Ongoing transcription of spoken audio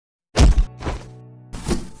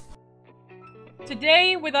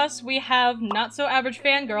Today with us we have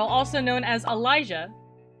Not-So-Average-Fangirl, also known as Elijah.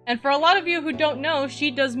 And for a lot of you who don't know,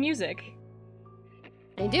 she does music.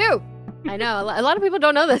 I do. I know. A lot of people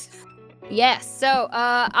don't know this. Yes. So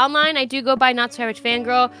online, I do go by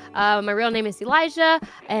Not-So-Average-Fangirl. My real name is Elijah,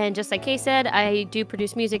 and just like Kay said, I do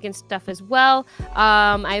produce music and stuff as well.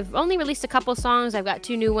 I've only released a couple songs. I've got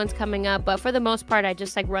 2 new ones coming up, but for the most part, I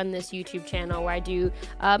just like run this YouTube channel where I do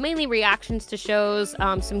mainly reactions to shows,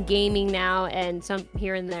 some gaming now, and some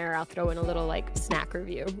here and there. I'll throw in a little like snack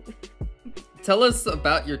review. Tell us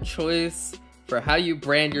about your choice for how you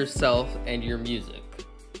brand yourself and your music.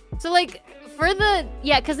 So like,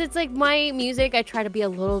 because it's like my music, I try to be a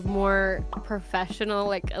little more professional,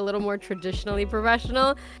 like a little more traditionally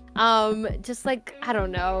professional. Just like, I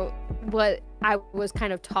don't know, what I was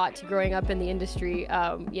kind of taught to growing up in the industry,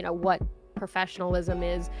 you know, what professionalism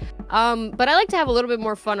is. But I like to have a little bit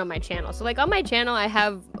more fun on my channel. So like on my channel, I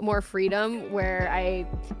have more freedom where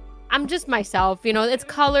I'm just myself, you know, it's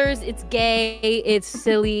colors, it's gay, it's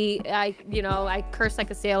silly, I curse like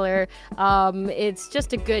a sailor, it's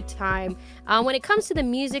just a good time. When it comes to the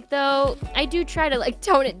music though, I do try to like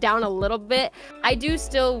tone it down a little bit. I do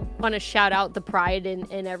still want to shout out the pride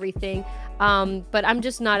and everything, but I'm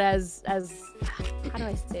just not as, how do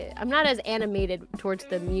I say it? I'm not as animated towards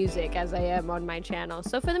the music as I am on my channel.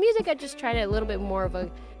 So for the music, I just try to a little bit more of a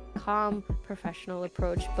calm professional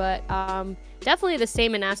approach, but definitely the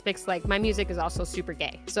same in aspects. Like my music is also super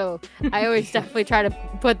gay, so I always definitely try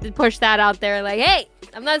to push that out there, like, hey,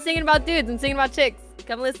 I'm not singing about dudes, I'm singing about chicks,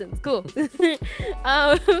 come listen, it's cool.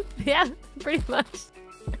 Yeah, pretty much.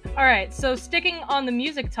 All right, so sticking on the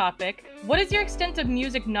music topic, what is your extent of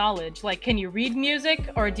music knowledge? Like, can you read music,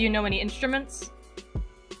 or do you know any instruments?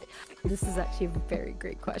 This is actually a very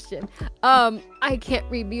great question. I can't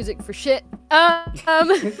read music for shit.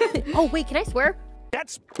 Oh wait, can I swear?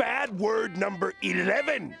 That's bad word number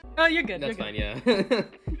 11. Oh, you're good. That's you're fine, good.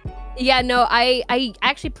 yeah. Yeah, no, I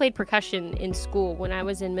actually played percussion in school when I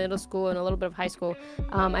was in middle school and a little bit of high school.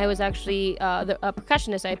 I was actually a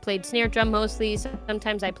percussionist. I played snare drum mostly.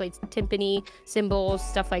 Sometimes I played timpani, cymbals,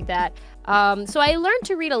 stuff like that. So I learned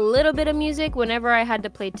to read a little bit of music whenever I had to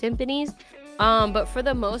play timpanis. But for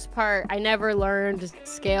the most part, I never learned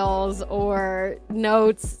scales or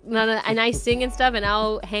notes, and I sing and stuff, and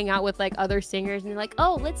I'll hang out with like other singers and they're like,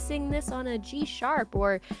 oh, let's sing this on a G sharp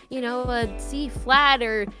or, you know, a C flat,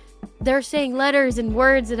 or they're saying letters and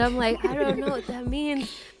words and I'm like, I don't know what that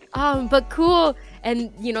means. But cool.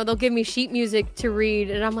 And, you know, they'll give me sheet music to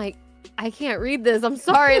read and I'm like, I can't read this. I'm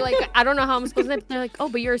sorry. Like, I don't know how I'm supposed to. They're like, oh,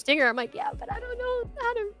 but you're a singer. I'm like, yeah, but I don't know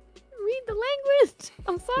how to read the language.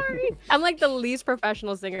 I'm sorry. I'm like the least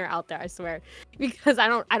professional singer out there, I swear, because I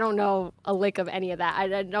don't know a lick of any of that.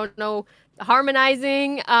 I don't know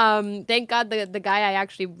harmonizing. Thank God the guy I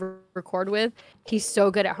actually record with, he's so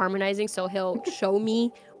good at harmonizing, so he'll show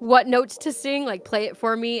me what notes to sing, like play it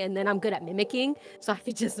for me, and then I'm good at mimicking, so I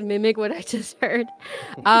could just mimic what I just heard.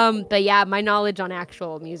 But yeah, my knowledge on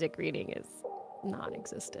actual music reading is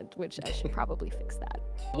non-existent, which I should probably fix that.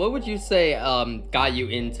 What would you say got you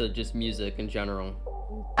into just music in general?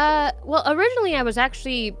 Well, originally I was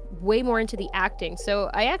actually way more into the acting. So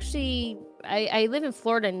I live in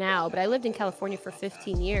Florida now, but I lived in California for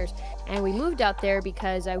 15 years, and we moved out there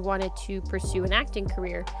because I wanted to pursue an acting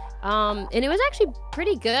career. And it was actually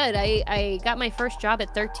pretty good. I got my first job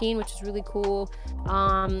at 13, which is really cool.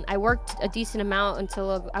 I worked a decent amount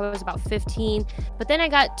until I was about 15, but then I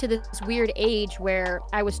got to this weird age where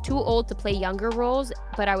I was too old to play younger roles,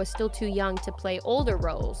 but I was still too young to play older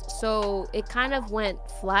roles. So it kind of went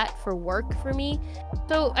flat for work for me.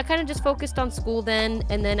 So I kind of just focused on school then,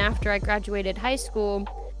 and then after I graduated high school,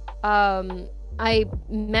 I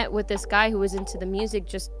met with this guy who was into the music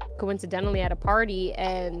just coincidentally at a party,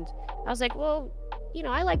 and I was like, well, you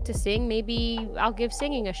know, I like to sing, maybe I'll give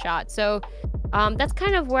singing a shot. So that's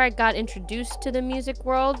kind of where I got introduced to the music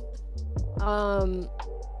world.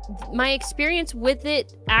 My experience with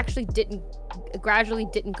it actually gradually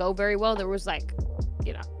didn't go very well. There was like,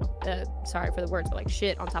 you know, sorry for the words, but like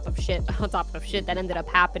shit on top of shit on top of shit that ended up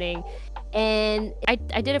happening. And I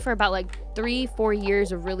did it for about like 3-4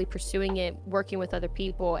 years of really pursuing it, working with other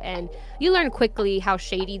people, and you learn quickly how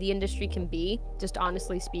shady the industry can be, just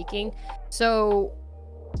honestly speaking. So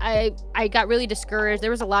I got really discouraged. There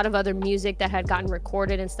was a lot of other music that had gotten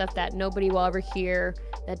recorded and stuff that nobody will ever hear,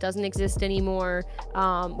 that doesn't exist anymore.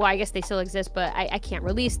 Well, I guess they still exist, but I can't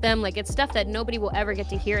release them. Like, it's stuff that nobody will ever get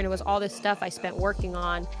to hear, and it was all this stuff I spent working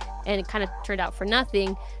on, and it kind of turned out for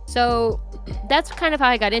nothing. So that's kind of how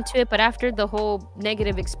I got into it. But after the whole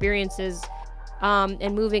negative experiences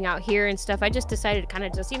and moving out here and stuff, I just decided to kind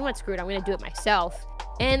of just, you know what, screw it, I'm going to do it myself.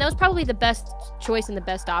 And that was probably the best choice and the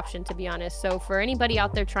best option, to be honest. So for anybody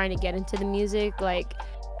out there trying to get into the music, like,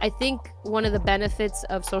 I think one of the benefits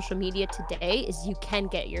of social media today is you can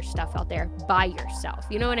get your stuff out there by yourself.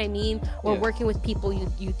 You know what I mean? Or working with people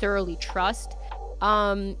you thoroughly trust.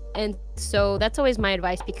 And so that's always my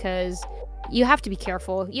advice, because you have to be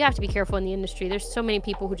careful. You have to be careful in the industry. There's so many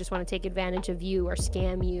people who just want to take advantage of you or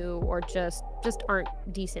scam you or just aren't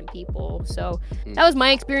decent people. So that was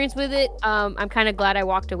my experience with it. I'm kind of glad I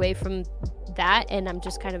walked away from that, and I'm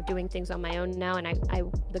just kind of doing things on my own now. And I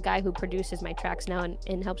the guy who produces my tracks now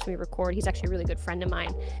and helps me record, he's actually a really good friend of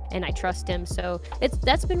mine, and I trust him. So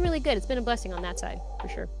that's been really good. It's been a blessing on that side for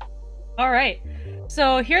sure. All right.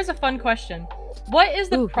 So here's a fun question. What is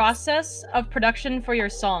the process of production for your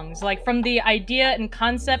songs? Like from the idea and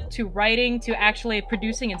concept to writing to actually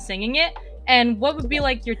producing and singing it? And what would be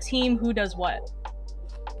like your team who does what?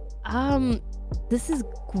 This is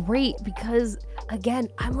great because, again,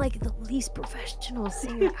 I'm like the least professional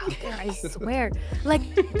singer out there, I swear. Like,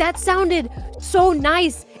 that sounded so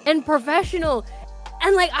nice and professional,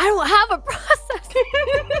 and like, I don't have a process.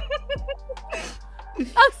 I'm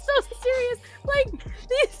so serious. Like,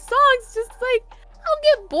 these songs just like, I'll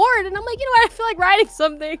get bored and I'm like, you know what, I feel like writing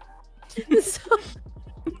something.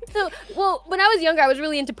 So, well, when I was younger, I was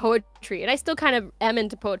really into poetry, and I still kind of am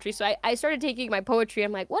into poetry. So I started taking my poetry.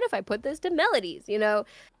 I'm like, what if I put this to melodies, you know?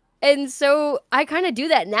 And so I kind of do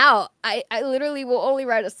that now. I literally will only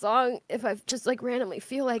write a song if I just like randomly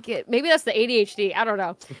feel like it. Maybe that's the ADHD. I don't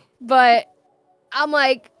know. But I'm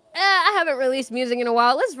like, I haven't released music in a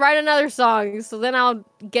while. Let's write another song. So then I'll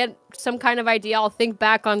get some kind of idea. I'll think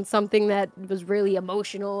back on something that was really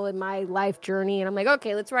emotional in my life journey. And I'm like,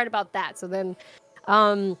 okay, let's write about that. So then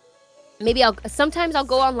maybe sometimes I'll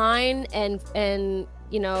go online and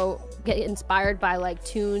you know, get inspired by like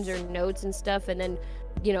tunes or notes and stuff, and then,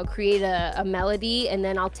 you know, create a melody, and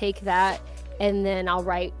then I'll take that and then I'll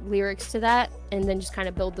write lyrics to that, and then just kind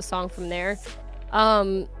of build the song from there.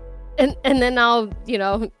 And then I'll, you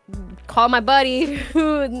know, call my buddy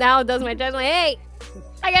who now does my judge, like, hey,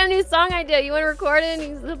 I got a new song idea. You want to record it?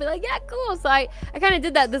 And he'll be like, yeah, cool. So I kind of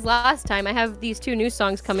did that this last time. I have these 2 new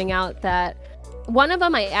songs coming out that one of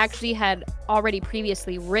them I actually had already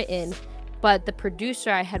previously written, but the producer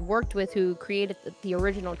I had worked with who created the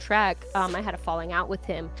original track, I had a falling out with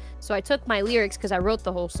him. So I took my lyrics, because I wrote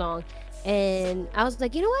the whole song, and I was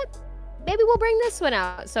like, you know what? Maybe we'll bring this one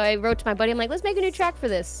out. So I wrote to my buddy, I'm like, let's make a new track for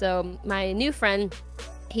this. So my new friend,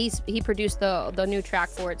 he produced the new track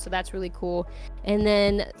for it, so that's really cool. And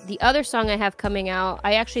then the other song I have coming out,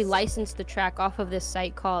 I actually licensed the track off of this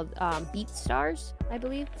site called BeatStars, I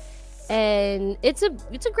believe. And it's a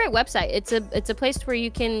great website. It's a place where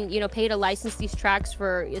you can, you know, pay to license these tracks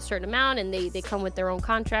for a certain amount, and they come with their own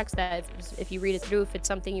contracts that if you read it through, if it's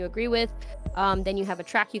something you agree with, then you have a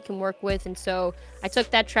track you can work with. And so I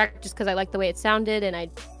took that track just because I liked the way it sounded, and I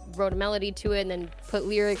wrote a melody to it and then put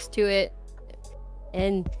lyrics to it.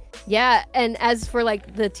 And yeah, and as for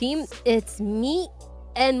like the team, it's me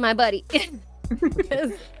and my buddy. I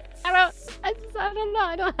don't know.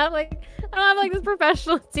 I don't have like this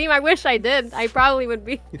professional team. I wish I did. I probably would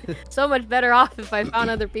be so much better off if I found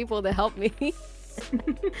other people to help me.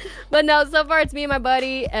 But no, so far it's me and my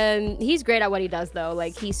buddy, and he's great at what he does though.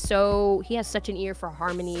 Like he has such an ear for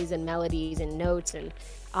harmonies and melodies and notes, and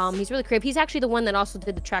he's really creative. He's actually the one that also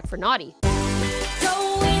did the track for Naughty.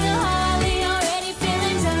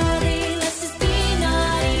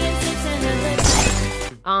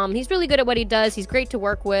 He's really good at what he does. He's great to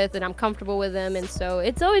work with, and I'm comfortable with him, and so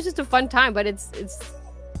it's always just a fun time. But it's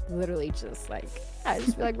literally just like, I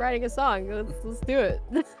just feel like writing a song. Let's do it.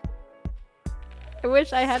 I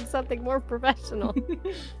wish I had something more professional.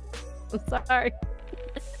 I'm sorry.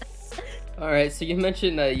 All right, so you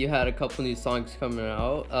mentioned that you had a couple new songs coming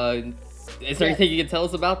out. Is there anything you can tell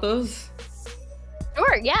us about those?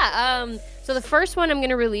 Sure, yeah. So the first one I'm going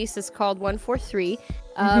to release is called 143.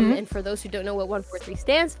 And for those who don't know what 143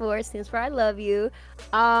 stands for, it stands for I love you.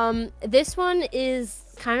 This one is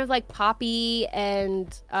kind of like poppy, and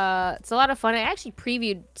it's a lot of fun. I actually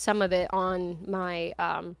previewed some of it on my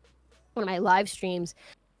one of my live streams.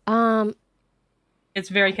 It's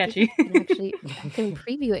very catchy. I can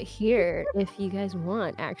preview it here if you guys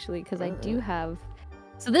want, actually, because I do have.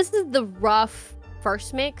 So this is the rough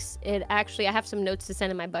first mix. I have some notes to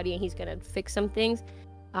send to my buddy, and he's gonna fix some things.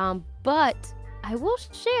 But I will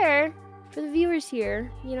share for the viewers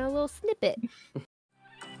here, you know, a little snippet.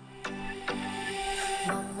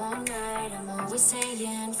 One more night, I'm always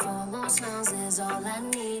saying 4 more smiles is all I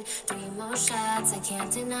need. 3 more shots, I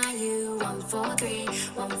can't deny you. 143,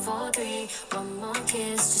 143. One more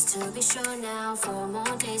kiss just to be sure now. 4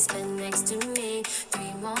 more days spent next to me.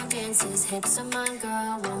 3 more dances, hips on my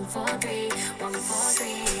girl. 1, 4, 3, 1, 4, 3.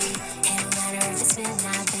 It don't matter if it's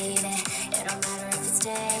midnight, baby. It don't matter if it's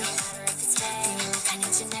day. Feel like I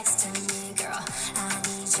need you next to me, girl. I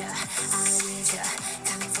need you, I need you.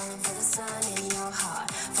 Got me falling for the sun in your heart,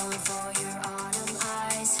 falling for your autumn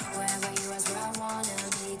eyes. Wherever you are, where I wanna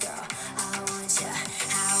be, girl. I want you,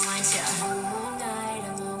 I want you. One more night,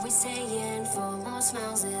 I'm always saying 4 more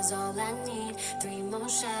smiles is all I need. 3 more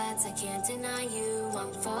shots, I can't deny you.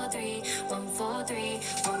 1, 4, 3, 1, 4, 3.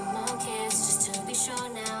 One more kiss, just to be sure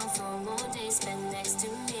now. 4 more days spent next to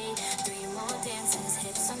me. 3 more dances,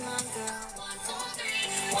 hips on my girl. 1, 4, 3,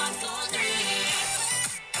 1, 4, 3.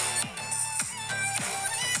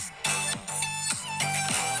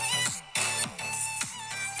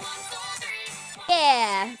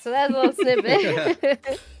 Yeah, so that's a little snippet.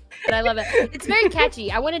 But I love it. It's very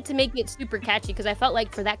catchy. I wanted to make it super catchy because I felt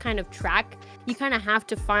like for that kind of track, you kind of have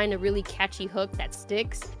to find a really catchy hook that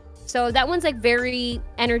sticks. So that one's like very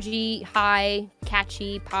energy, high,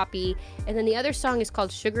 catchy, poppy. And then the other song is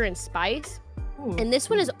called Sugar and Spice. Ooh. And this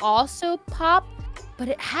one is also pop, but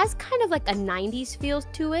it has kind of like a 90s feel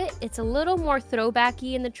to it. It's a little more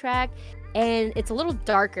throwbacky in the track. And it's a little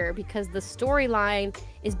darker because the storyline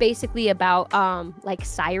is basically about like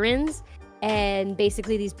sirens, and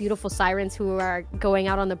basically these beautiful sirens who are going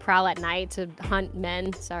out on the prowl at night to hunt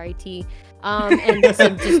men. Sorry, T. And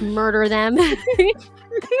just murder them.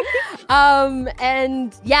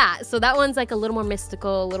 And yeah, so that one's like a little more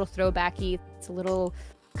mystical, a little throwbacky. It's a little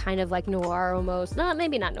kind of like noir almost. No,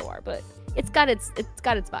 maybe not noir, but it's got its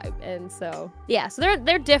vibe. And so yeah, so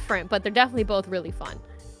they're different, but they're definitely both really fun.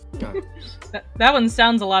 That one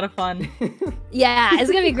sounds a lot of fun. Yeah,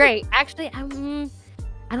 it's gonna be great. Actually,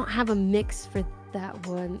 I don't have a mix for that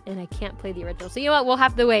one, and I can't play the original. So you know what? We'll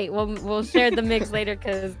have to wait. We'll share the mix later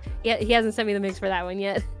because he hasn't sent me the mix for that one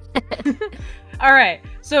yet. All right.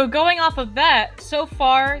 So going off of that, so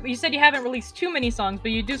far you said you haven't released too many songs,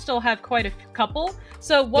 but you do still have quite a couple.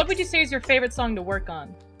 So what would you say is your favorite song to work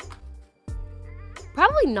on?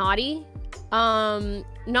 Probably Naughty.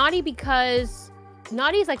 Naughty because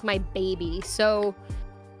Naughty is like my baby. So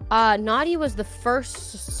Naughty was the first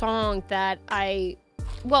song that I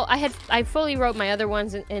fully wrote my other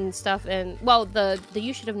ones and stuff, and well, the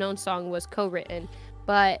You Should Have Known song was co-written,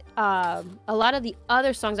 but a lot of the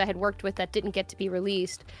other songs I had worked with that didn't get to be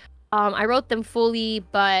released, I wrote them fully,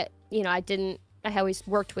 but you know, I always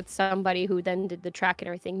worked with somebody who then did the track and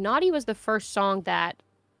everything. Naughty was the first song that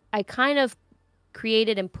I kind of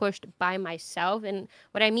created and pushed by myself, and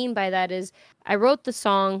what I mean by that is I wrote the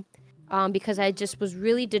song because I just was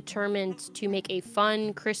really determined to make a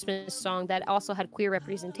fun Christmas song that also had queer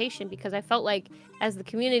representation, because I felt like as the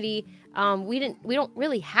community, we don't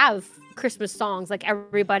really have Christmas songs like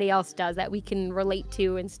everybody else does that we can relate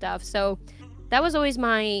to and stuff. So that was always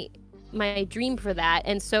my dream for that.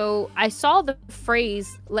 And so I saw the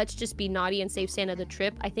phrase, "Let's just be naughty and save Santa the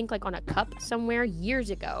trip," I think like on a cup somewhere years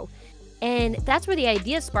ago. And that's where the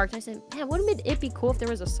idea sparked. I said, man, wouldn't it be cool if there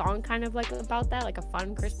was a song kind of like about that, like a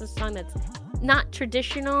fun Christmas song that's not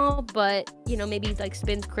traditional, but, you know, maybe like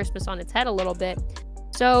spins Christmas on its head a little bit.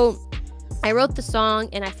 So I wrote the song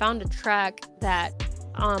and I found a track that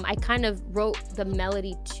I kind of wrote the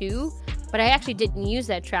melody to, but I actually didn't use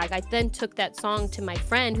that track. I then took that song to my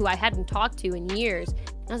friend who I hadn't talked to in years.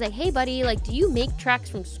 And I was like, hey, buddy, like, do you make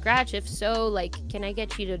tracks from scratch? If so, like, can I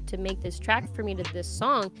get you to make this track for me to this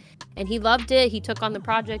song? And he loved it. He took on the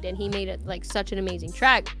project and he made it like such an amazing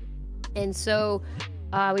track. And so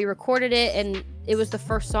we recorded it, and it was the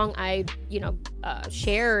first song I,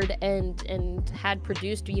 shared and had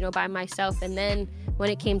produced, by myself. And then when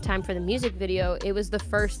it came time for the music video, it was the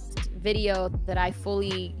first video that I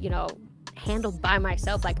fully, handled by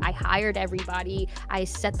myself. Like, I hired everybody, I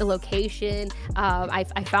set the location,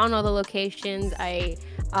 I found all the locations, I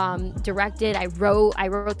directed, I wrote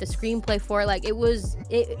the screenplay for it. Like, it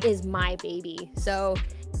is my baby. So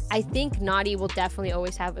I think Naughty will definitely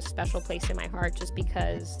always have a special place in my heart, just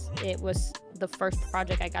because it was the first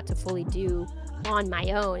project I got to fully do on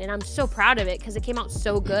my own, and I'm so proud of it because it came out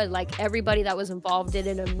so good. Like, everybody that was involved did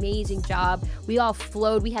an amazing job. We all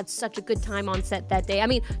flowed. We had such a good time on set that day. I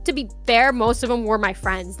mean, to be fair, most of them were my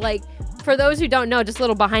friends. Like, for those who don't know, just a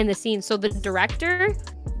little behind the scenes. So the director,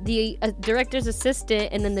 the director's assistant,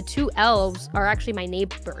 and then the two elves are actually my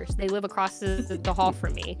neighbors. They live across the hall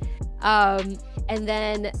from me. And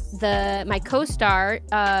then my co-star,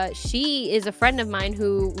 she is a friend of mine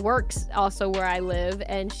who works also where I live,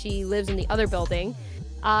 and she lives in the other building.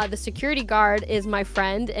 The security guard is my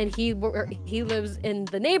friend, and he lives in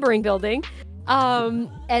the neighboring building. And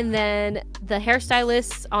then the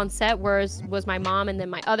hairstylist on set was my mom, and then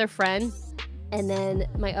my other friend. And then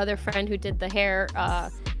my other friend who did the hair,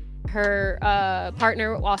 her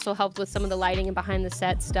partner also helped with some of the lighting and behind the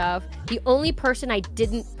set stuff. The only person I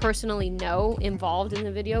didn't personally know involved in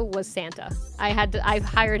the video was Santa. I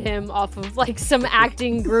hired him off of like some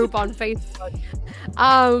acting group on Facebook.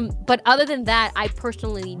 But other than that, I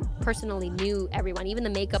personally knew everyone, even the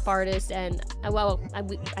makeup artist, and I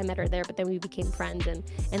met her there, but then we became friends,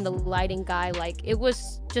 and the lighting guy. Like, it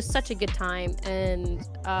was just such a good time, and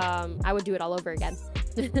I would do it all over again.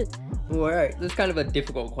 All right, this is kind of a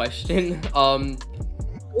difficult question.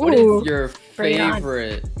 What is your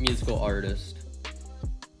favorite musical artist?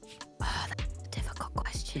 Oh, that's a difficult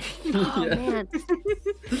question. Oh, man.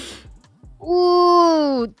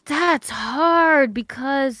 Ooh, that's hard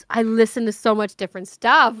because I listen to so much different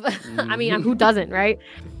stuff. I mean, who doesn't, right?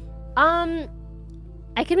 I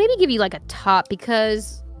can maybe give you like a top,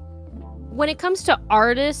 because when it comes to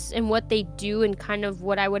artists and what they do and kind of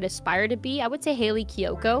what I would aspire to be, I would say Hayley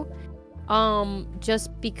Kiyoko. Just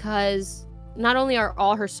because not only are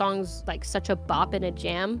all her songs like such a bop and a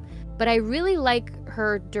jam, but I really like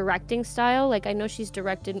her directing style. Like, I know she's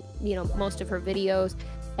directed, most of her videos,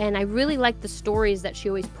 and I really like the stories that she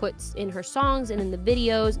always puts in her songs and in the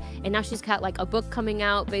videos. And now she's got like a book coming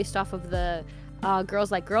out based off of the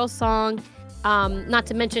Girls Like Girls song. Not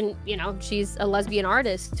to mention, she's a lesbian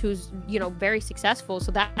artist who's, very successful. So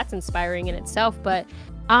that's inspiring in itself. But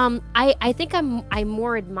I think I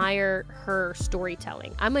more admire her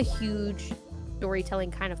storytelling. I'm a huge storytelling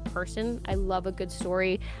kind of person. I love a good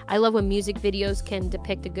story. I love when music videos can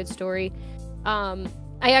depict a good story.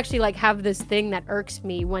 I actually have this thing that irks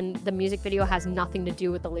me when the music video has nothing to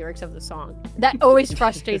do with the lyrics of the song. That always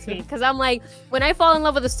frustrates me, because I'm like, when I fall in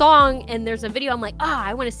love with a song and there's a video, I'm like,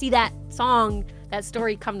 I want to see that song, that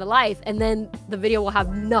story come to life, and then the video will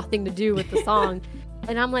have nothing to do with the song.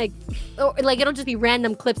 And I'm like, it'll just be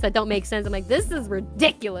random clips that don't make sense. I'm like, this is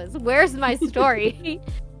ridiculous. Where's my story?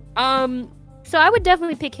 So I would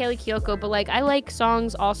definitely pick Hayley Kiyoko, but I like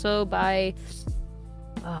songs also by,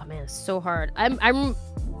 oh man, it's so hard. I'm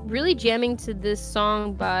really jamming to this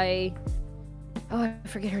song by, I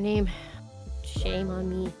forget her name. Shame on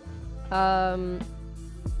me.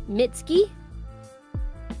 Mitski.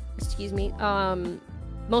 Excuse me.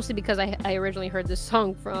 Mostly because I originally heard this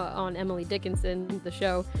song on Emily Dickinson, the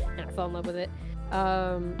show, and I fell in love with it.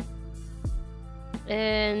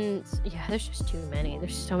 And yeah, there's just too many.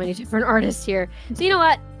 There's so many different artists here. So you know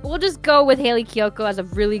what? We'll just go with Hayley Kiyoko as a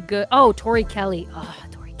really good. Oh, Tori Kelly. Oh,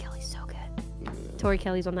 Tori Kelly's so good. Tori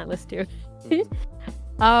Kelly's on that list too.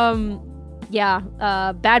 Bad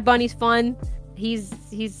Bunny's fun. He's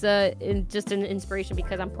just an inspiration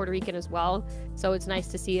because I'm Puerto Rican as well. So it's nice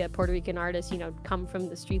to see a Puerto Rican artist, come from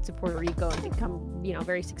the streets of Puerto Rico and become,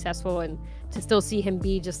 very successful, and to still see him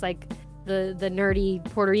be just like the nerdy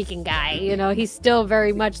Puerto Rican guy. He's still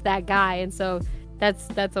very much that guy, and so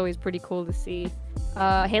that's always pretty cool to see.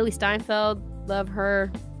 Haley Steinfeld, love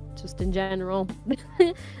her, just in general.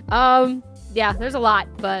 Yeah, there's a lot,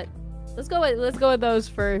 but let's go with those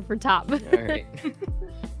for top. All right.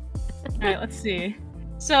 All right, let's see.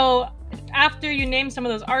 So, after you name some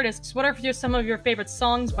of those artists, what are some of your favorite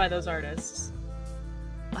songs by those artists?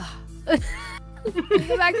 Go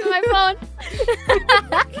back to my phone.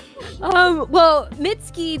 Well,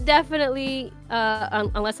 Mitski definitely,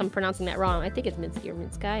 unless I'm pronouncing that wrong. I think it's Mitski or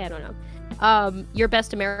Mitsky, I don't know. Your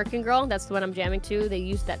Best American Girl, that's the one I'm jamming to. They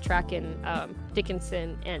used that track in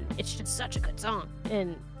Dickinson, and it's just such a good song,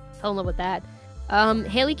 and fell in love with that.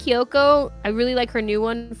 Hayley Kiyoko, I really like her new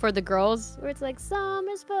one for the girls, where it's like,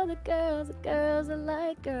 summer's for the girls that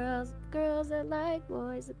like girls, girls that like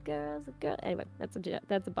boys, the girls. Anyway, that's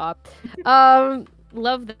a bop.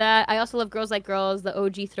 Love that. I also love Girls Like Girls, the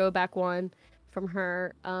OG throwback one from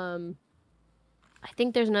her. I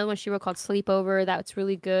think there's another one she wrote called Sleepover. That's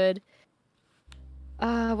really good.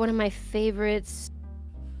 One of my favorites.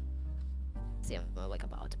 See, I'm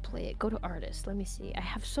about to play it. Go to artist. Let me see. I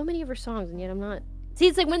have so many of her songs, and yet I'm not. See,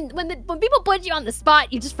 it's like when people put you on the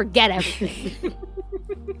spot, you just forget everything.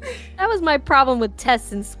 That was my problem with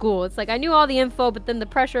tests in school. It's like I knew all the info, but then the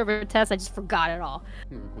pressure of a test, I just forgot it all.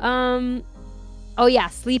 Oh yeah,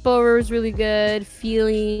 Sleepover is really good.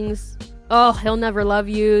 Feelings. Oh, He'll Never Love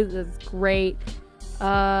You. That's great.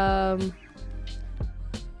 There's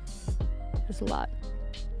a lot.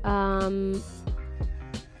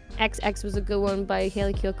 XX was a good one by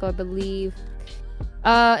Hayley Kiyoko, I believe.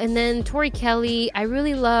 And then Tori Kelly, I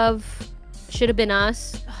really love Should Have Been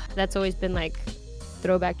Us. That's always been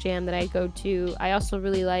throwback jam that I go to. I also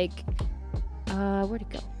really like where'd it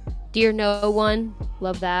go? Dear No One,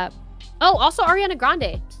 love that. Oh, also Ariana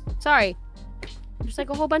Grande. Sorry. There's a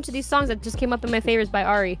whole bunch of these songs that just came up in my favorites by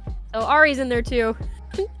Ari. So Ari's in there too.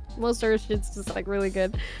 Most of her shit's just like really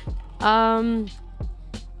good. Yeah,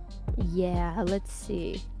 let's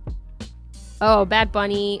see. Oh, Bad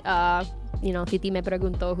Bunny, Titi Me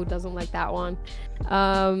Preguntó, who doesn't like that one?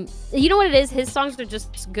 You know what it is? His songs are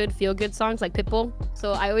just good feel-good songs, like Pitbull.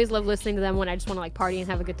 So I always love listening to them when I just want to like party and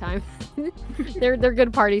have a good time. They're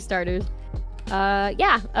good party starters.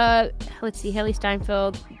 Let's see. Haley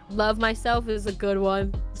Steinfeld, Love Myself is a good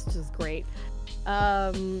one. It's just great.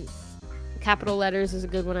 Capital Letters is a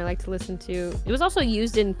good one I like to listen to. It was also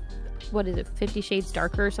used in, what is it, 50 Shades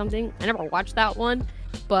Darker or something? I never watched that one,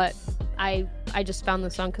 but I just found the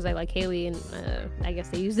song because I like Haley, and I guess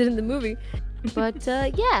they used it in the movie. But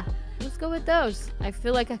yeah, let's go with those. I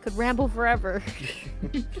feel like I could ramble forever.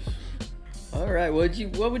 All right,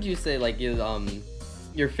 what would you say like is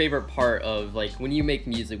your favorite part of, like, when you make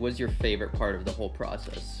music? What's your favorite part of the whole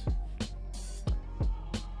process?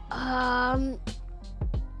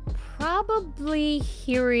 Probably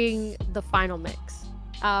hearing the final mix,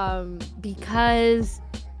 because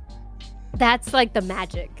that's like the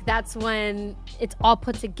magic. That's when it's all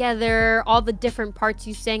put together, all the different parts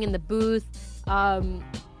you sang in the booth.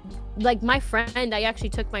 Like my friend, I actually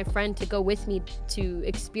took my friend to go with me to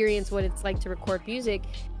experience what it's like to record music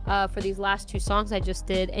for these last 2 songs I just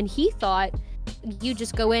did, and he thought you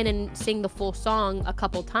just go in and sing the full song a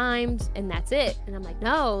couple times and that's it. And I'm like,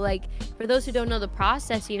 no, like, for those who don't know the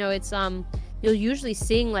process, it's you'll usually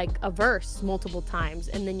sing like a verse multiple times,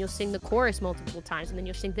 and then you'll sing the chorus multiple times, and then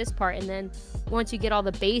you'll sing this part, and then once you get all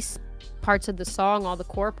the bass parts of the song, all the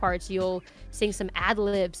core parts, you'll sing some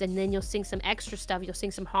ad-libs, and then you'll sing some extra stuff, you'll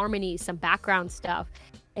sing some harmonies, some background stuff.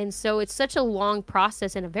 And so it's such a long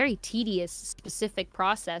process and a very tedious, specific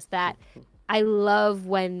process that I love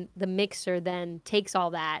when the mixer then takes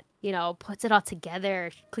all that, puts it all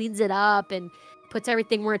together, cleans it up, and puts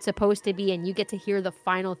everything where it's supposed to be, and you get to hear the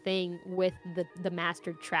final thing with the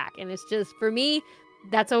mastered track. And it's just, for me,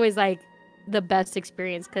 that's always like the best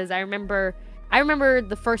experience, because I remember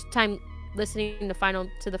the first time listening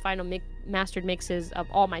to the final mastered mixes of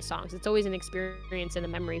all my songs. It's always an experience and a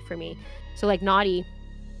memory for me. So like Naughty,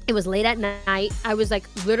 it was late at night. I was like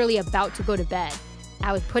literally about to go to bed.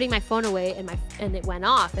 I was putting my phone away, and it went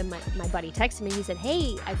off, and my buddy texted me. He said,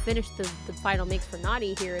 hey, I finished the final mix for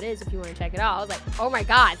Naughty. Here it is if you want to check it out. I was like, oh my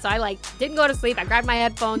god. So I like didn't go to sleep. I grabbed my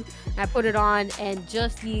headphones and I put it on, and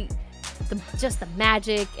just the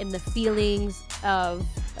magic and the feelings of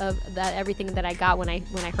that, everything that I got when I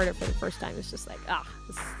heard it for the first time, it's just like,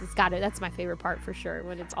 it's got it. That's my favorite part for sure,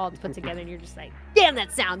 when it's all put together and you're just like, damn,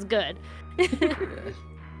 that sounds good.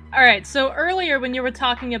 All right, so earlier when you were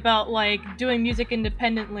talking about like doing music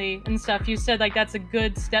independently and stuff, you said like that's a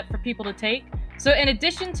good step for people to take. So in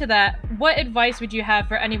addition to that, what advice would you have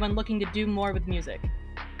for anyone looking to do more with music?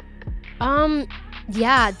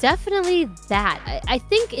 Yeah, definitely that. I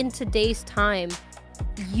think in today's time,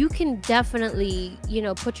 you can definitely,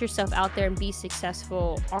 put yourself out there and be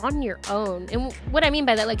successful on your own. And what I mean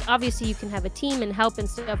by that, like, obviously you can have a team and help and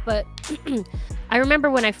stuff, but I remember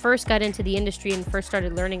when I first got into the industry and first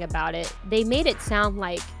started learning about it, they made it sound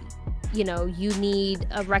like, you need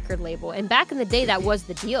a record label. And back in the day, that was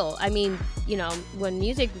the deal. I mean, when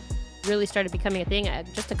music really started becoming a thing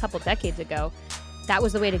just a couple decades ago, that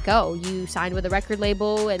was the way to go. You signed with a record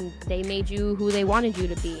label and they made you who they wanted you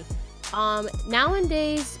to be.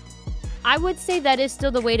 Nowadays, I would say that is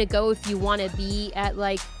still the way to go if you want to be at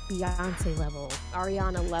like Beyonce level,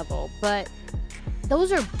 Ariana level, but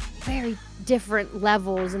those are very different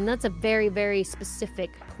levels, and that's a very, very specific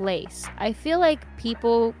place. I feel like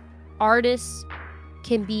artists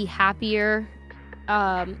can be happier,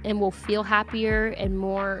 and will feel happier and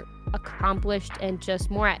more accomplished and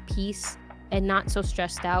just more at peace and not so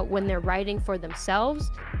stressed out when they're writing for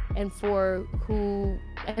themselves and for who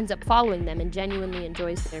ends up following them and genuinely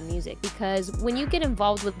enjoys their music. Because when you get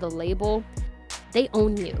involved with the label, they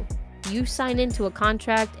own you. You sign into a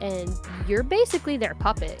contract and you're basically their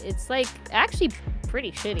puppet. It's like actually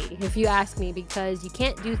pretty shitty if you ask me, because you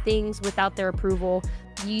can't do things without their approval.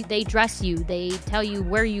 They dress you, they tell you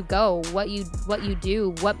where you go, what you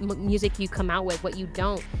do, what music you come out with, what you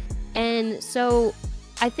don't. And so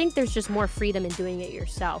I think there's just more freedom in doing it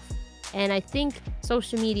yourself. And I think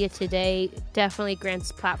social media today definitely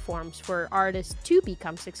grants platforms for artists to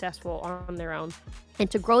become successful on their own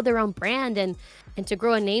and to grow their own brand and to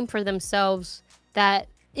grow a name for themselves that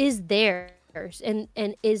is theirs and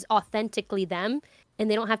is authentically them,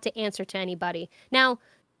 and they don't have to answer to anybody. Now,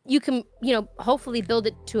 you can, hopefully build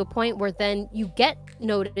it to a point where then you get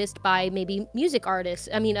noticed by maybe music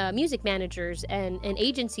managers and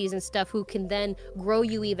agencies and stuff who can then grow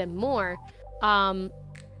you even more.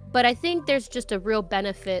 but I think there's just a real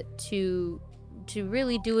benefit to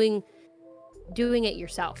really doing it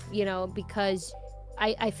yourself, you know, because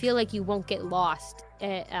I feel like you won't get lost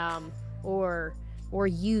or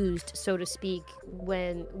used, so to speak,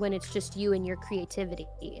 when it's just you and your creativity.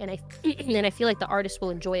 And I feel like the artist will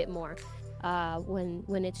enjoy it more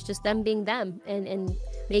when it's just them being them and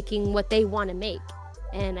making what they want to make.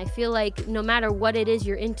 And I feel like no matter what it is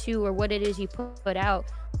you're into or what it is you put out,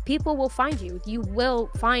 people will find you. You will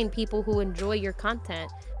find people who enjoy your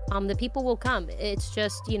content. The people will come. It's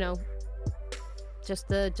just, you know, just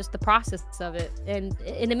the process of it, and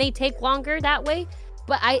it may take longer that way,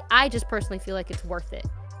 but I just personally feel like it's worth it,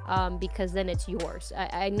 because then it's yours.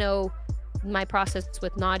 I know my process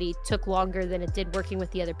with Naughty took longer than it did working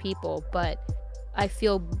with the other people, but I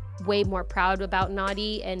feel way more proud about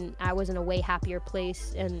Naughty, and I was in a way happier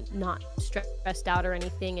place and not stressed out or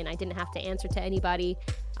anything, and I didn't have to answer to anybody,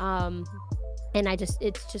 and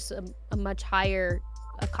it's just a much higher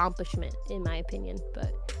accomplishment in my opinion,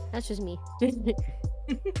 but that's just me.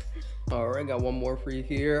 All right, got one more for you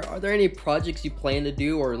here. Are there any projects you plan to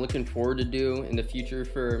do or looking forward to do in the future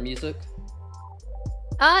for music?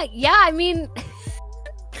 Yeah, I mean,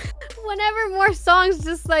 whenever more songs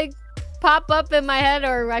just like pop up in my head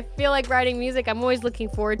or I feel like writing music, I'm always looking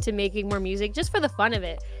forward to making more music just for the fun of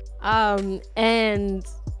it. And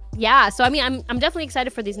yeah, so I mean, I'm definitely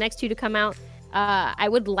excited for these next two to come out. I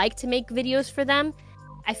would like to make videos for them.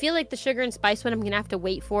 I feel like the Sugar and Spice one I'm gonna have to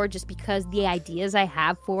wait for, just because the ideas I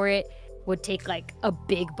have for it would take like a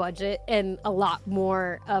big budget and a lot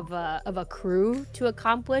more of a crew to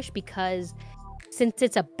accomplish, because since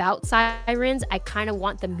it's about sirens, I kind of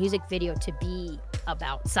want the music video to be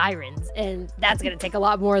about sirens, and that's gonna take a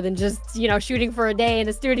lot more than just, you know, shooting for a day in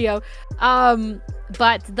a studio.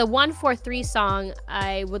 But the 143 song,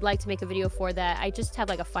 I would like to make a video for that. I just have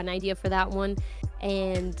like a fun idea for that one,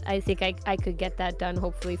 and I think I could get that done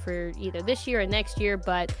hopefully for either this year or next year.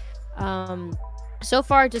 But so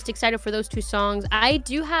far, just excited for those two songs. I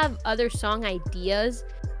do have other song ideas.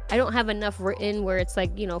 I don't have enough written where it's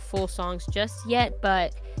like, you know, full songs just yet,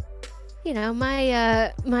 but you know,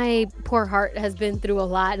 my poor heart has been through a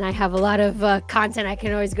lot, and I have a lot of content I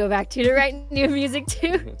can always go back to write new music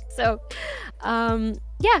to. So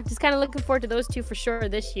yeah, just kind of looking forward to those two for sure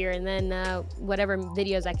this year, and then whatever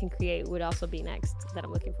videos I can create would also be next that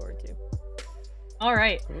I'm looking forward to. All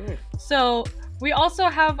right. So we also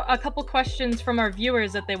have a couple questions from our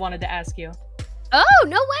viewers that they wanted to ask you. Oh,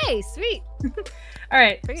 no way. Sweet. All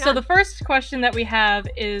right. So the first question that we have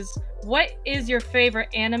is, what is your favorite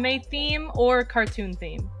anime theme or cartoon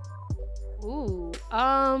theme? Ooh.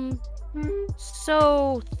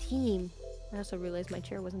 So theme. I also realized my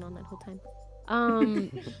chair wasn't on that whole time.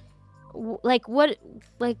 Like what?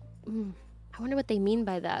 Like, I wonder what they mean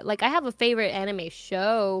by that. Like, I have a favorite anime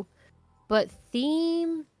show, but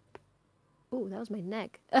theme. Ooh, that was my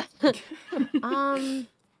neck.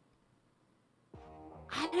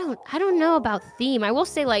 I don't know about theme. I will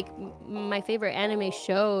say, like, my favorite anime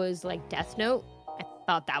show is like Death Note. I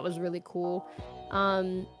thought that was really cool.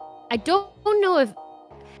 I don't know if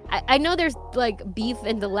I know there's like beef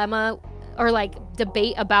and dilemma or like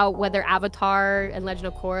debate about whether Avatar and Legend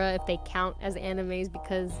of Korra, if they count as animes,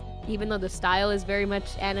 because even though the style is very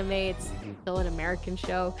much anime, it's still an American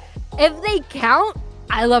show. If they count,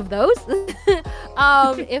 I love those.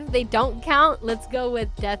 If they don't count, let's go with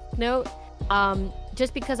Death Note.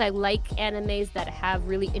 Just because I like animes that have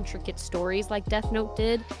really intricate stories like Death Note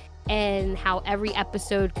did, and how every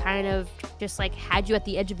episode kind of just like had you at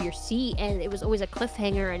the edge of your seat, and it was always a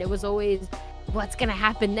cliffhanger, and it was always what's gonna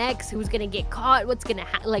happen next, who's gonna get caught, what's gonna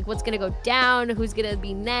what's gonna go down, who's gonna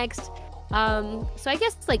be next. So I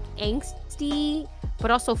guess it's like angsty but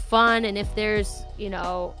also fun, and if there's, you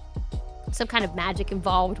know, some kind of magic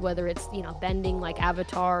involved, whether it's, you know, bending like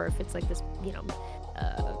Avatar, or if it's like this, you know,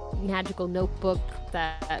 magical notebook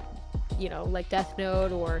that, you know, like Death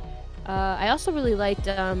Note, or I also really liked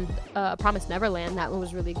Promised Neverland. That one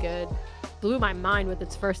was really good. Blew my mind with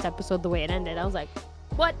its first episode, the way it ended. I was like,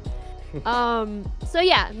 what? So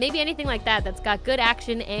yeah, maybe anything like that that's got good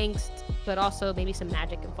action, angst, but also maybe some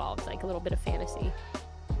magic involved, like a little bit of fantasy.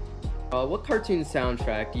 What cartoon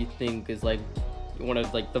soundtrack do you think is like one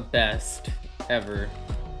of like the best ever?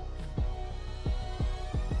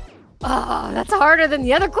 Oh, that's harder than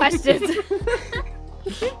the other questions.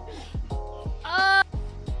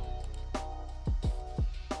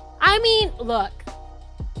 I mean, look,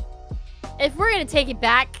 if we're gonna take it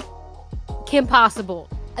back, Kim Possible.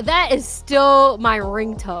 that is still my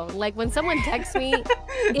ringtone. Like when someone texts me,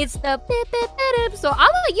 it's the bip, bip, bip. So I'm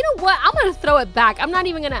like, you know what? I'm gonna throw it back. I'm not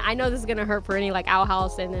even gonna. I know this is gonna hurt for any like Owl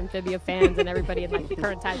House and Amphibia fans and everybody in like the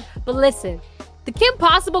current time. But listen, the Kim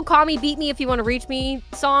Possible "Call Me, Beat Me If You Want to Reach Me"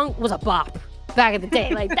 song was a bop back in the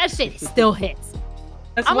day. Like that shit still hits.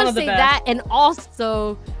 I'm gonna say that, and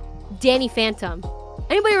also Danny Phantom.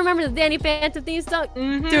 Anybody remember the Danny Phantom theme song?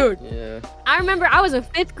 Dude, Yeah. I remember I was in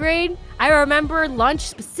 5th grade. I remember lunch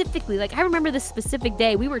specifically. Like, I remember this specific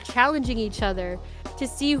day. We were challenging each other to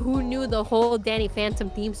see who knew the whole Danny Phantom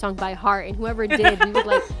theme song by heart. And whoever did, we would,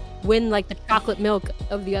 like, win, like, the chocolate milk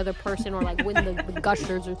of the other person or, like, win the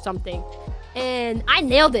gushers or something. And I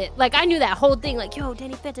nailed it. Like, I knew that whole thing. Like, yo,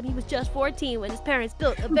 Danny Phantom, he was just 14 when his parents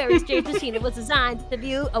built a very strange machine. It was designed to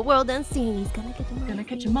view a world unseen. He's gonna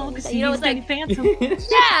catch them all. You know, it's Danny Phantom.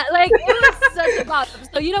 Yeah, like, it was such a bop.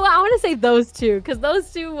 So, you know what? I want to say those two, because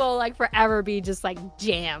those two will, like, forever be just, like,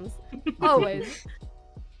 jams. Always.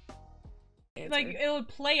 Like, it'll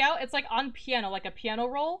play out. It's, like, on piano, like a piano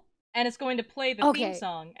roll. And it's going to play the theme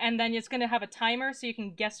song. And then it's going to have a timer so you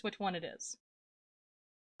can guess which one it is.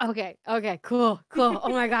 Okay, cool. Oh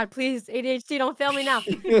my god, please, ADHD, don't fail me now.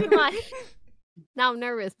 Come on. Now I'm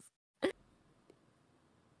nervous.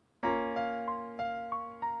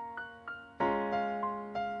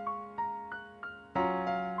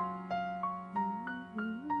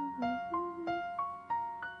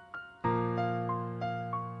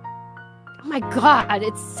 Oh my god,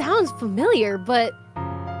 it sounds familiar, but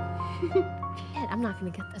shit, I'm not gonna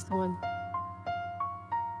get this one.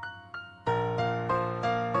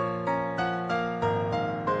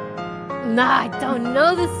 Nah, I don't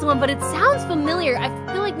know this one, but it sounds familiar. I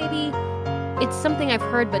feel like maybe it's something I've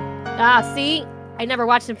heard, but see? I never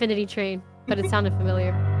watched Infinity Train, but it sounded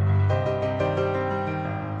familiar.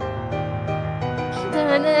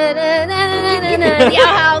 The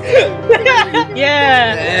Owl House.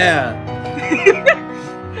 Yeah.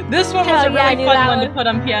 This one was a really fun one to put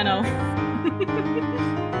on piano.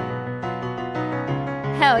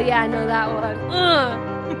 Hell yeah, I know that one.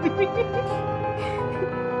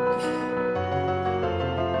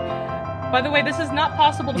 By the way, this is not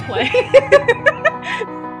possible to play.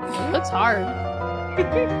 It looks hard. It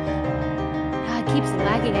keeps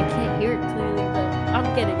lagging. I can't hear it clearly, but I'm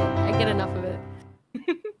getting it. I get enough of it.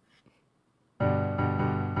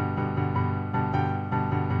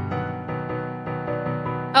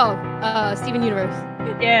 Oh, Steven Universe.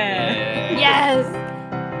 Yeah. Yes.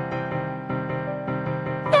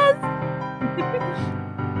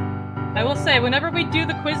 I will say, whenever we do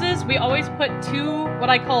the quizzes, we always put 2 what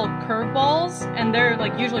I call curveballs, and they're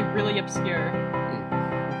like usually really obscure.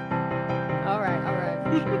 All right,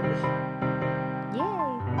 for sure.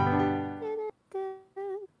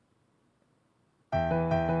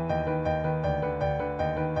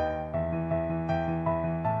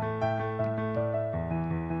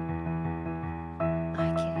 I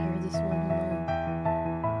can't hear this one.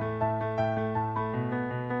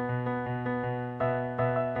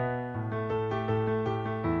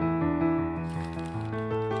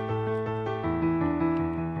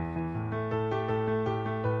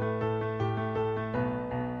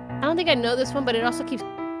 I don't think I know this one, but it also keeps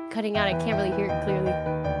cutting out. I can't really hear it clearly.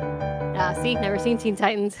 See? Never seen Teen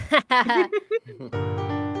Titans.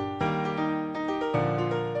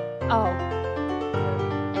 Oh.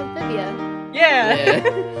 Amphibia. Yeah.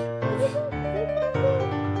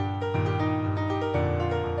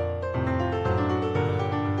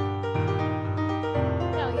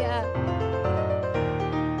 Hell yeah.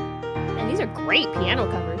 And these are great piano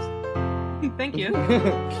covers. Thank you.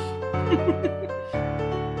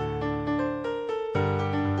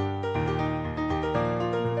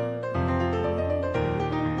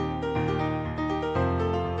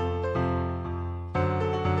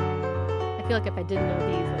 I feel like if I didn't know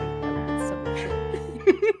these, like, that would be so much.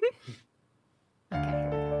 Okay, here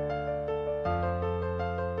we go.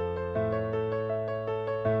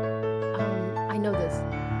 I know this.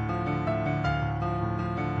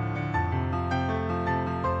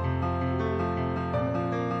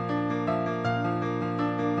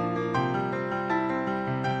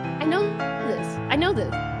 I know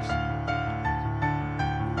this.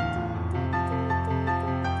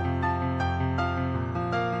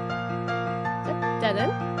 Dead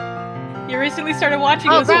End? You recently started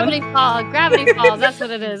watching this Gravity one. Falls. Gravity Falls. That's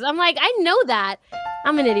what it is. I'm like, I know that.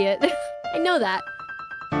 I'm an idiot. I know that.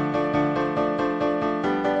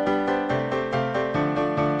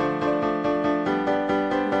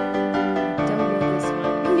 Don't know this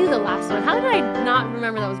one. I knew the last one. How did I not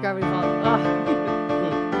remember that was Gravity Falls? Ugh.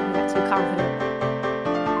 I got too confident.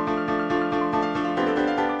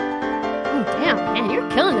 Ooh, damn, man, you're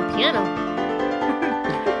killing the piano.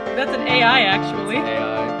 That's an AI, actually.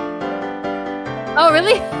 AI. Oh,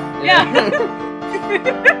 really? Yeah.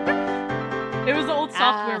 It was the old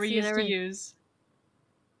software we see, used to never- use.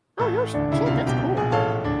 Oh, no shit, that's cool.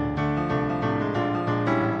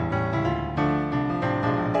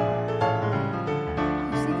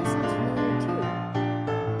 Oh, see, this sounds familiar too.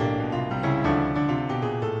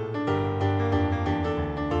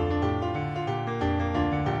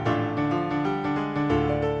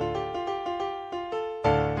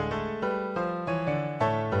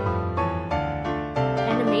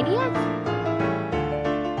 Animaniacs?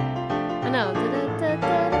 I know.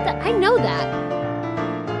 I know that.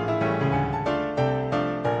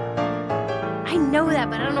 I know that,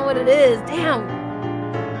 but I don't know what it is. Damn.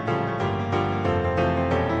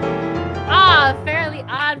 Ah, Fairly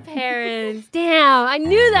Odd Parents. Damn, I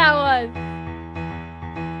knew that one.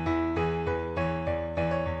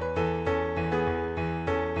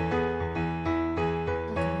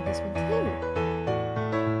 Okay, this one too.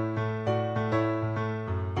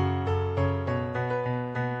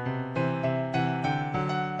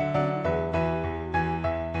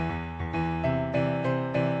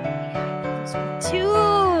 This one too.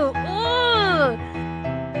 Ugh.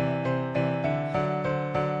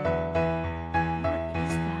 What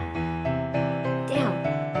is that? Damn.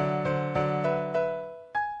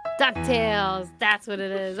 DuckTales. That's what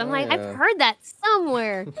it is. I'm Oh, like, yeah. I've heard that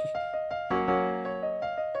somewhere.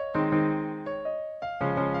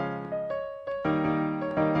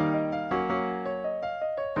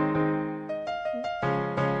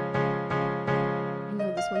 I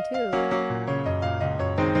know this one too.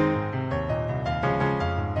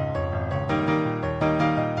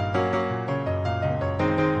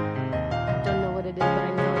 I don't know what it is, but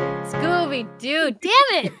I know it. Scooby-Doo.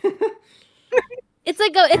 Damn it! It's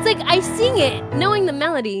like I sing it, knowing the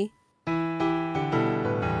melody.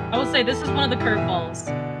 I will say this is one of the curveballs.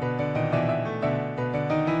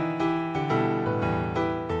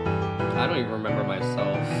 I don't even remember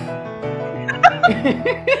myself.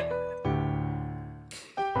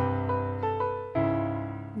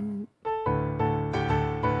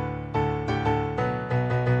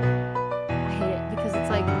 I hate it because it's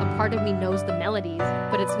like a part of me knows the melodies,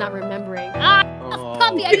 but it's not remembering. Ah, Tough Oh,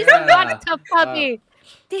 Puppy! I used to yeah. watch Tough Puppy.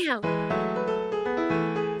 Damn.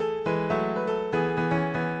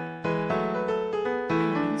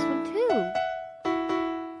 This one too.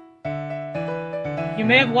 You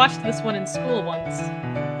may have watched this one in school once.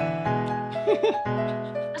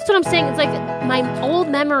 That's what I'm saying. It's like my old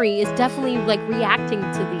memory is definitely like reacting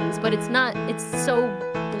to these, but it's not. It's so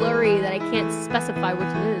blurry that I can't specify which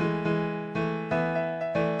it is.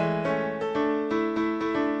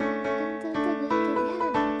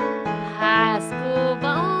 Ah, school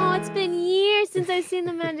bus. Oh, it's been years since I've seen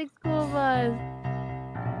the Magic School Bus.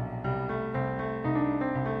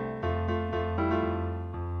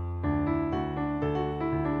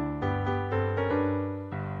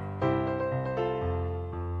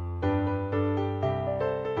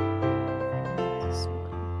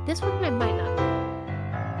 This one I might not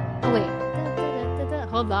know. Oh wait.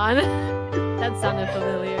 Hold on. That sounded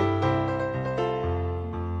familiar.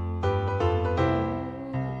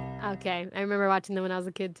 Okay, I remember watching them when I was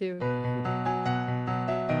a kid too.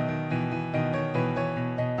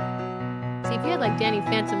 See, if you had like Danny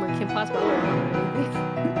Phantom or Kim Possible, I would have known anything.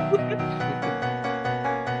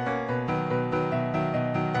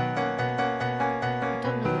 I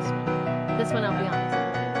don't know this one. This one, I'll be honest. I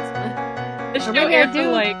don't know this one. This Or show maybe I aired for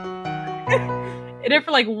do. like it aired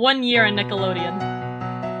for like 1 year on Nickelodeon.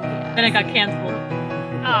 Then it got canceled.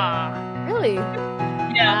 Ah, really?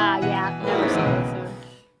 Yeah. Ah, yeah. Never saw this one.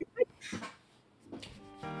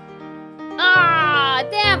 Ah,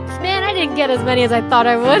 damn, man! I didn't get as many as I thought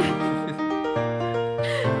I would.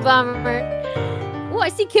 Bummer. Oh, I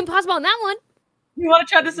see Kim Possible on that one. You want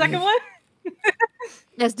to try the second one?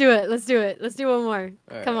 Let's do it. Let's do it. Let's do one more.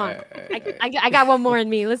 Come on. I got one more in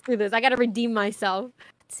me. Let's do this. I gotta redeem myself.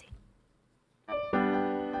 Let's see.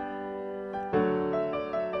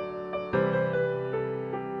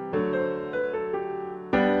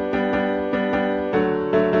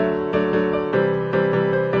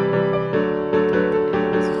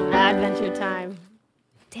 Adventure Time.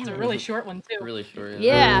 Damn It's a it. really short one too. Really short.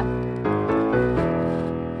 Yeah.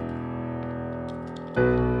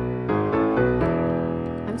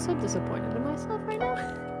 I'm so disappointed in myself right now.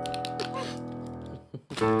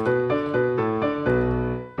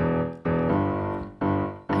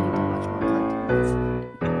 I need to watch more cartoons.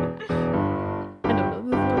 I don't know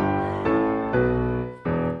this one.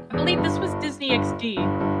 I believe this was Disney XD. I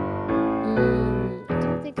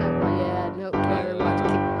don't think I. Well, yeah, nope. Never watched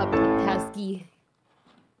Keep Up. It has Creepy.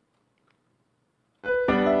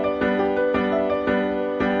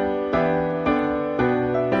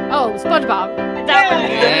 Oh, SpongeBob. That one.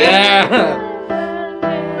 Yeah.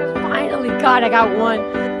 Finally, God, I got one.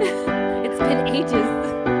 It's been ages.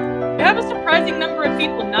 You have a surprising number of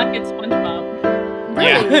people not get SpongeBob.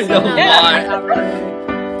 Yeah, Really? a lot. Not really.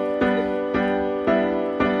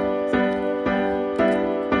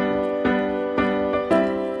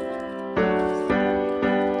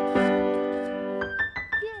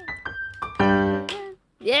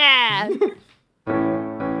 Yeah. Going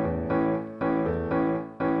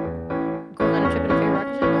on a trip in a fair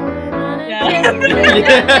rocket ship. Going on a Yeah. trip in a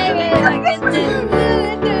Yeah. baby, like it's in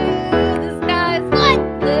the sky's what?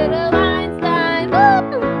 Little Einstein.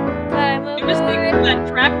 Woo! Climb You just think aboard. of that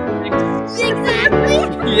track mix. Exactly. The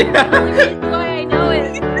Yeah. only reason why I know it.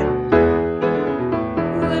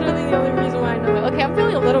 Literally the only reason why I know it. Okay, I'm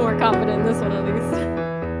feeling a little more confident in this one at least.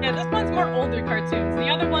 Yeah, this one's more older cartoons. The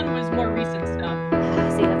other one was more recent stuff.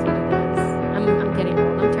 See, that's what it is. I'm getting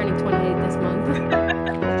old. I'm turning 28 this month.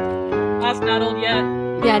 That's not old yet.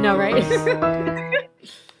 Yeah, I know, right?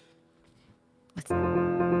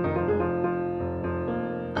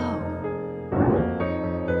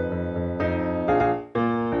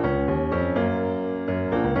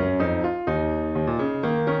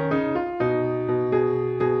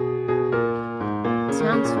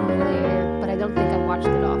 Sounds familiar, but I don't think I've watched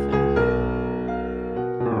it often.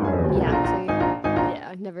 Yeah, so yeah,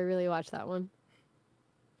 I've never really watched that one.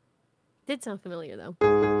 Did sound familiar though.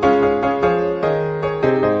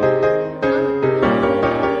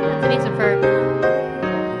 Phineas and Ferb.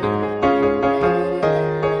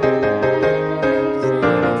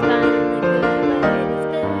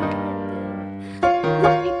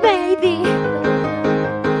 Baby.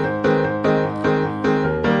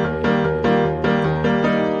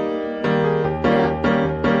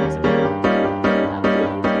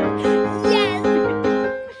 Yes!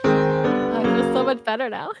 I feel so much better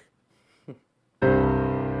now.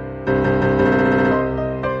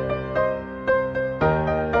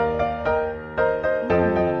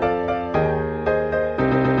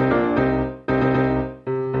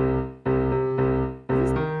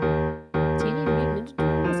 Teenage Mutant Ninja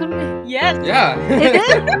Turtles or something? Yes. Yeah. Is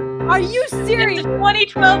it? Are you It's the serious?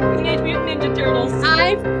 2012 Teenage Mutant Ninja Turtles.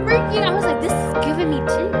 I was like, this is giving me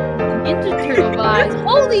Ninja Turtle vibes.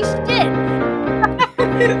 Holy shit!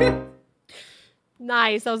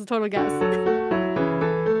 Nice, that was a total guess.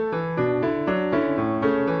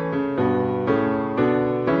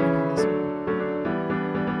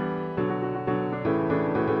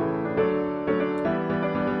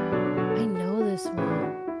 I know this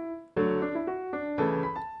one.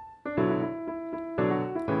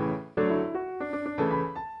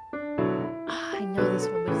 I know this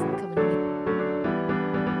one, but it's not coming to me.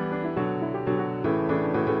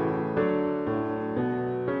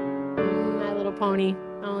 My Little Pony.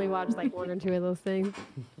 I only watched like one or two of those things.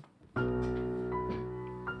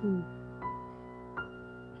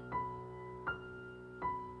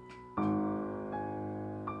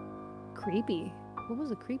 Creepy. What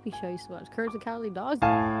was a creepy show you used to watch? Courage the Cowardly Dog?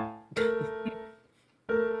 Ah!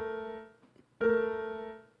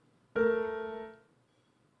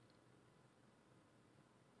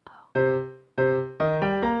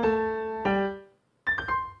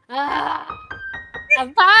 A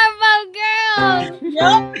Powerpuff Girl!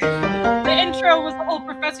 Yep. The intro was the whole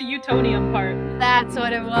Professor Utonium part. That's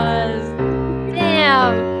what it was.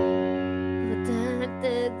 Damn.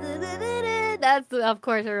 That's of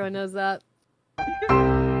course everyone knows that. Oh,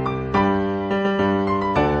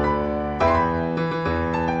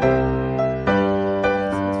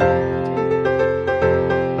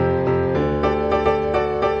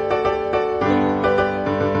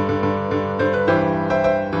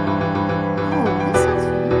 this sounds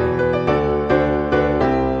familiar.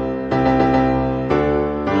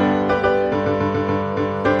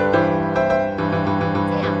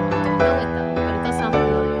 Damn, I don't know it though, but it does sound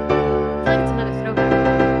familiar. I feel like it's another throwback.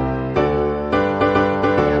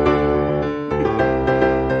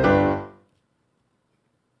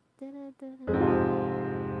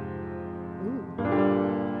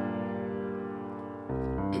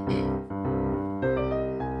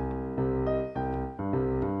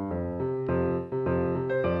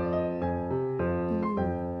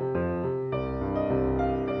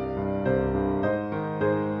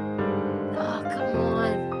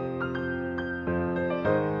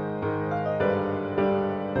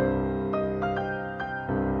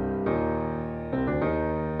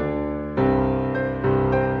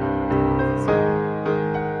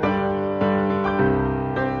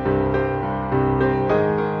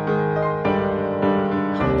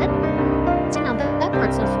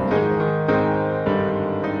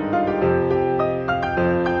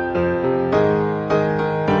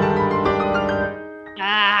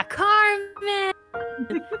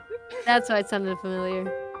 That's why it sounded familiar.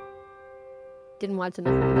 Didn't watch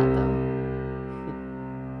enough of that though.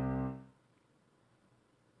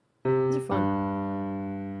 These are fun.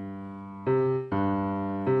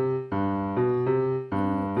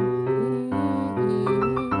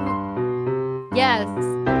 Yes.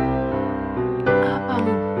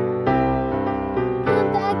 The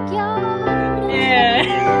backyard. Yeah.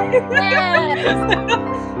 Yes.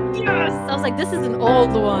 Yes. I was like, this is an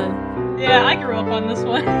old one. Yeah, I grew up on this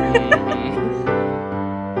one.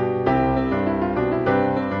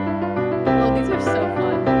 Oh, these are so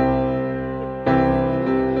fun.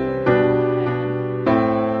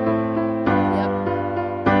 Yep.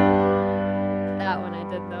 That one I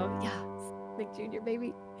did though. Yes. Nick Jr.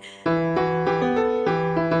 baby.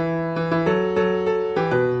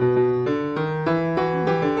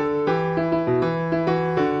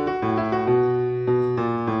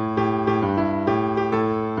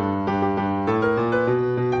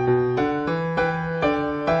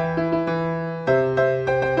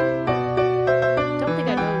 Don't think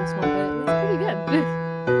I know this one, but it's pretty good.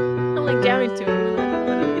 I'm like jamming to it, even though I don't know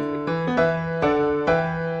what it is.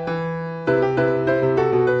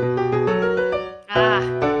 Ah,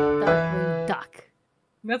 Darkwing Duck.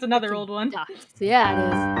 That's another old one. Ducks. Yeah, it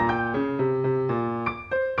is.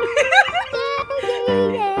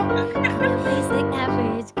 Basic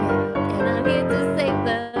average girl, and I'm here to save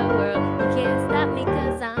the world. You can't stop me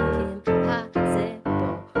 'cause I'm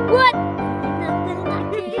impossible. What? Nothing I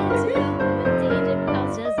can't do. Danger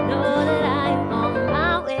calls, just know that I'm on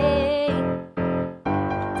my way.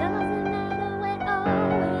 Doesn't matter when or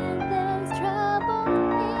when there's trouble,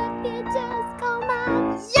 if you just call my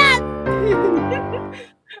yes.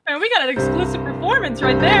 Man, we got an exclusive performance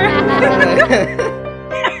right there.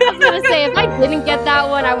 I was gonna say, if I didn't get that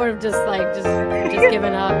one, I would have just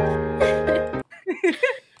given up.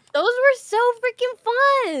 Those were so freaking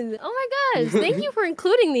fun! Oh my gosh, thank you for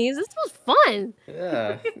including these. This was fun.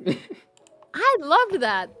 Yeah. I loved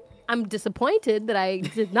that. I'm disappointed that I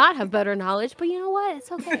did not have better knowledge, but you know what?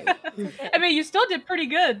 It's okay. I mean, you still did pretty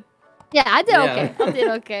good. Yeah, I did Yeah. okay. I did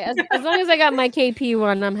okay. As long as I got my KP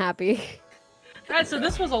one, I'm happy. Alright, so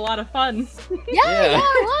this was a lot of fun. Yeah,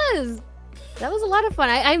 it was. That was a lot of fun.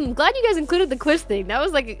 I'm glad you guys included the quiz thing. That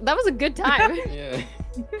was a good time. Yeah.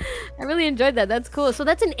 I really enjoyed that. That's cool. So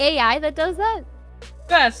that's an AI that does that?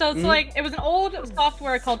 Yeah, so it's like, it was an old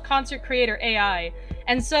software called Concert Creator AI.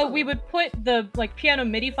 And so we would put the piano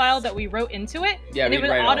MIDI file that we wrote into it, Yeah, and it we'd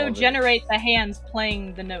would write all of it. auto-generate the hands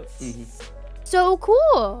playing the notes. So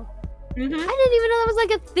cool. Mhm. I didn't even know that was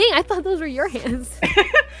like a thing. I thought those were your hands.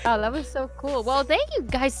 Oh, that was so cool. Well, thank you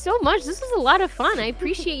guys so much. This was a lot of fun. I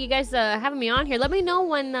appreciate you guys having me on here. Let me know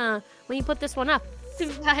when you put this one up.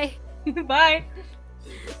 Bye. Bye.